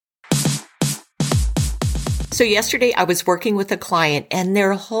So yesterday I was working with a client and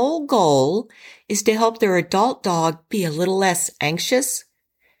their whole goal is to help their adult dog be a little less anxious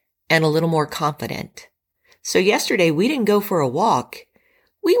and a little more confident. So yesterday we didn't go for a walk.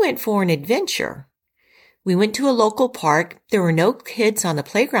 We went for an adventure. We went to a local park. There were no kids on the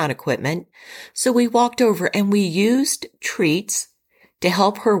playground equipment. So we walked over and we used treats to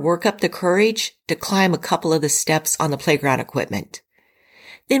help her work up the courage to climb a couple of the steps on the playground equipment.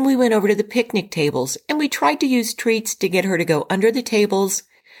 Then we went over to the picnic tables and we tried to use treats to get her to go under the tables,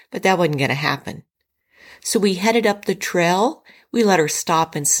 but that wasn't going to happen. So we headed up the trail. We let her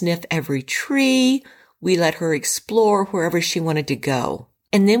stop and sniff every tree. We let her explore wherever she wanted to go.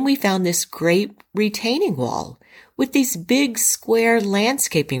 And then we found this great retaining wall with these big square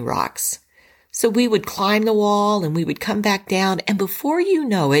landscaping rocks. So we would climb the wall and we would come back down. And before you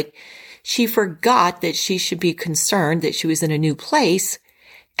know it, she forgot that she should be concerned that she was in a new place.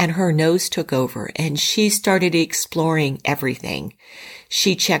 And her nose took over and she started exploring everything.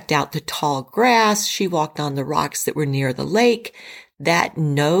 She checked out the tall grass. She walked on the rocks that were near the lake. That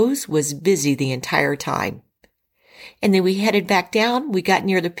nose was busy the entire time. And then we headed back down. We got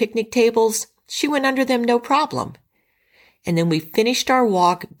near the picnic tables. She went under them, no problem. And then we finished our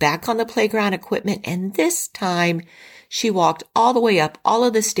walk back on the playground equipment. And this time she walked all the way up all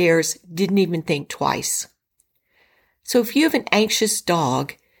of the stairs, didn't even think twice. So if you have an anxious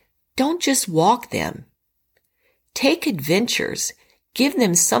dog, don't just walk them. Take adventures. Give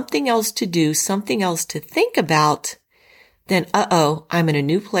them something else to do, something else to think about. Then, I'm in a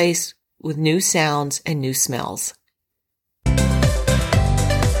new place with new sounds and new smells.